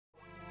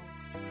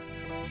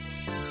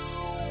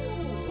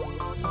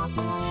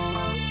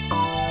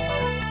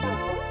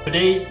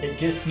Today, it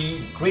gives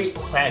me great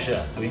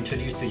pleasure to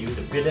introduce to you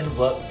the brilliant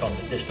work from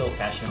the Digital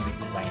Fashion Week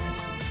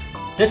designers.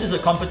 This is a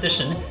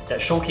competition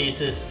that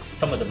showcases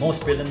some of the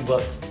most brilliant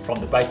work from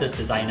the brightest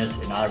designers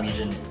in our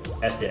region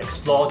as they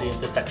explore the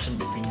intersection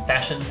between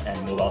fashion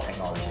and mobile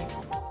technology.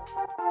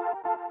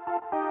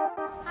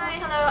 Hi,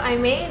 hello,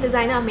 I'm May,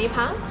 designer of MAE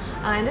PANG,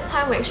 and this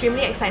time we're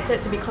extremely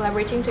excited to be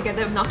collaborating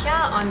together with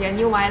Nokia on their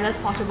new wireless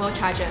portable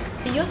charger.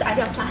 We used the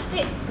idea of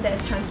plastic that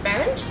is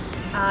transparent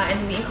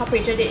and we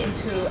incorporated it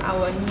into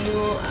our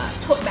new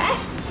tote bag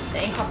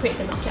that incorporates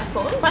the Nokia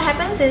phone. What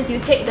happens is you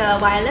take the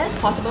wireless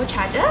portable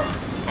charger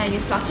and you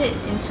slot it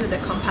into the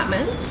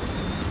compartment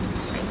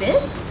like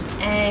this,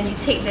 and you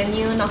take the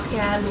new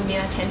Nokia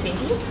Lumia 1020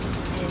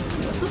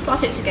 and you also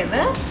slot it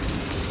together,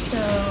 so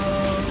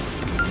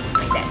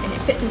like that, and it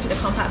fits into the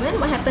compartment.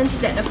 What happens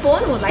is that the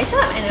phone will light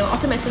up and it will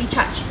automatically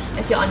charge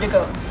as you're on the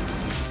go.